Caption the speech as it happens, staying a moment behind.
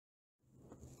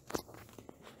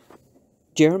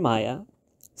Jeremiah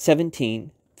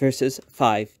 17, verses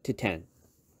 5 to 10.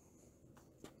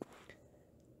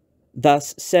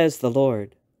 Thus says the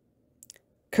Lord,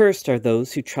 "Cursed are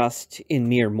those who trust in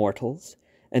mere mortals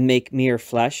and make mere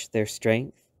flesh their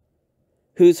strength,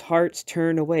 whose hearts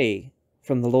turn away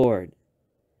from the Lord.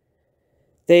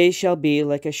 They shall be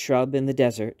like a shrub in the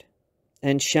desert,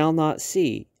 and shall not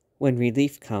see when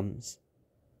relief comes.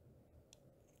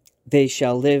 They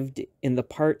shall live in the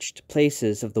parched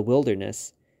places of the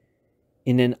wilderness,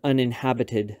 in an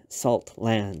uninhabited salt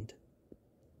land.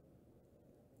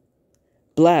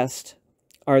 Blessed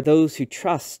are those who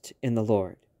trust in the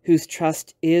Lord, whose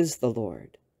trust is the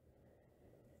Lord.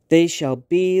 They shall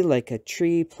be like a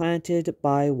tree planted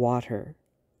by water,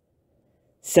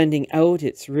 sending out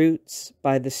its roots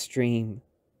by the stream.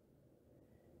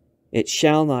 It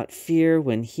shall not fear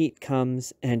when heat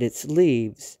comes, and its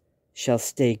leaves shall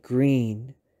stay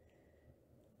green.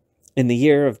 In the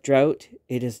year of drought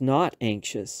it is not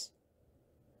anxious,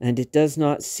 and it does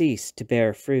not cease to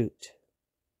bear fruit.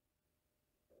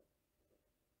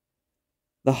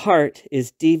 The heart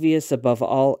is devious above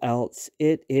all else,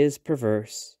 it is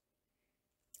perverse.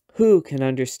 Who can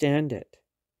understand it?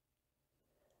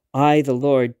 I, the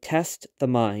Lord, test the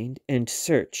mind and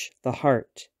search the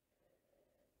heart,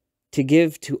 to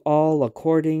give to all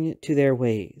according to their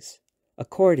ways,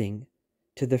 according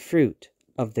to the fruit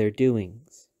of their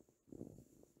doings."